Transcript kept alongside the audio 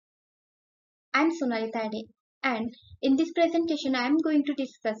I'm Sonalita Ade, and in this presentation I am going to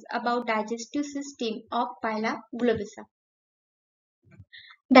discuss about digestive system of Pyla globosa.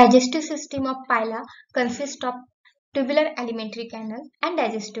 Digestive system of Pyla consists of tubular alimentary canal and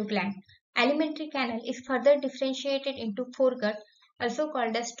digestive gland. Alimentary canal is further differentiated into foregut, also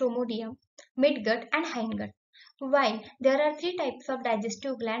called as stomodium, midgut and hindgut. While there are three types of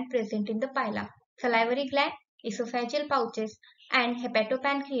digestive gland present in the Pyla: salivary gland, esophageal pouches, and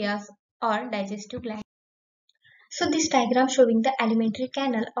hepatopancreas or digestive gland. So this diagram showing the alimentary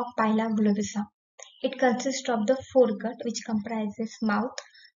canal of Pyla globosa. It consists of the foregut, which comprises mouth,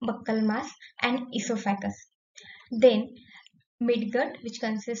 buccal mass and esophagus. Then midgut, which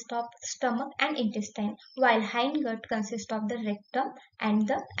consists of stomach and intestine, while hindgut consists of the rectum and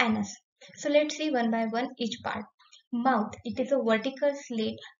the anus. So let's see one by one each part. Mouth. It is a vertical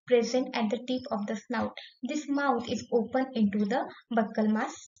slit present at the tip of the snout. This mouth is open into the buccal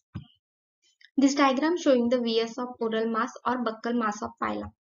mass. This diagram showing the vs of oral mass or buccal mass of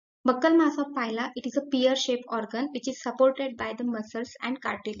Pyla. Buccal mass of Pyla, it is a pear-shaped organ which is supported by the muscles and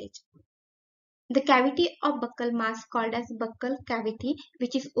cartilage. The cavity of buccal mass called as buccal cavity,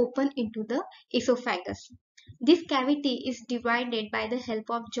 which is open into the esophagus. This cavity is divided by the help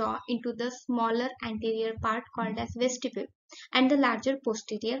of jaw into the smaller anterior part called as vestibule and the larger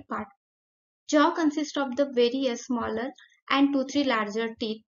posterior part. Jaw consists of the various smaller and 2-3 larger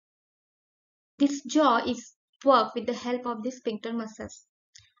teeth. This jaw is worked with the help of the sphincter muscles.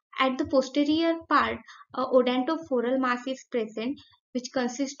 At the posterior part, a odontophoral mass is present, which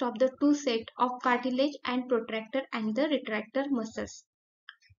consists of the two sets of cartilage and protractor and the retractor muscles.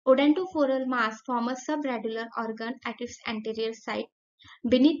 Odontophoral mass forms a subradular organ at its anterior side.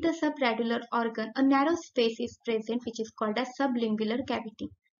 Beneath the subradular organ, a narrow space is present, which is called a sublingular cavity.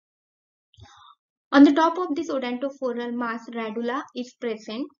 On the top of this odontophoral mass, radula is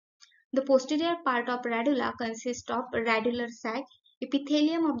present. The posterior part of radula consists of radular sac.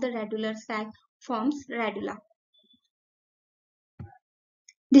 Epithelium of the radular sac forms radula.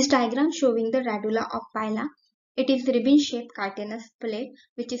 This diagram showing the radula of Pyla. It is ribbon-shaped chitinous plate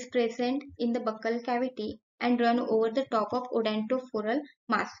which is present in the buccal cavity and run over the top of odontophoral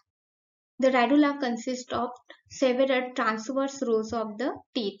mass. The radula consists of several transverse rows of the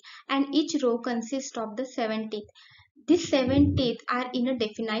teeth, and each row consists of the 7 teeth. These 7 teeth are in a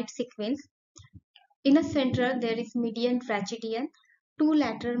definite sequence. In the center, there is median tragedian, 2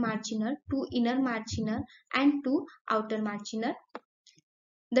 lateral marginal, 2 inner marginal, and 2 outer marginal.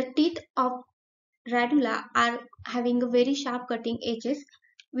 The teeth of radula are having a very sharp cutting edges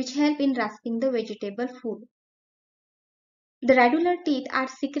which help in rasping the vegetable food. The radular teeth are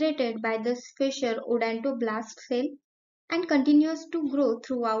secreted by the sphaeous odontoblast cell and continues to grow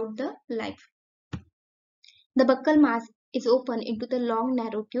throughout the life. The buccal mass is open into the long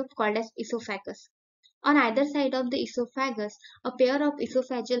narrow tube called as esophagus. On either side of the esophagus, a pair of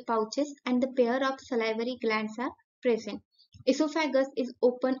esophageal pouches and the pair of salivary glands are present. Esophagus is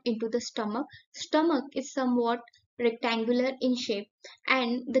open into the stomach. Stomach is somewhat rectangular in shape,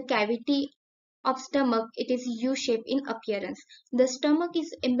 and the cavity of stomach, it is U-shaped in appearance. The stomach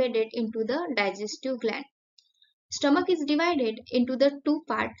is embedded into the digestive gland. Stomach is divided into the two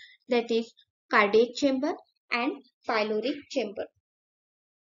parts, that is cardiac chamber and pyloric chamber.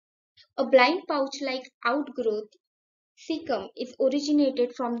 A blind pouch-like outgrowth cecum is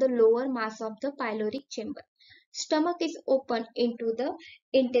originated from the lower mass of the pyloric chamber. Stomach is open into the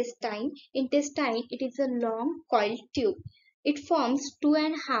intestine. Intestine, it is a long coiled tube. It forms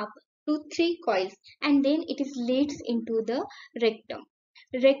 2.5 to 3 coils and then it is leads into the rectum.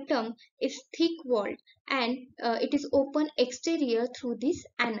 Rectum is thick walled and it is open exterior through this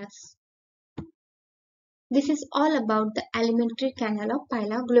anus. This is all about the alimentary canal of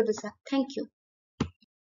Pyla globosa. Thank you.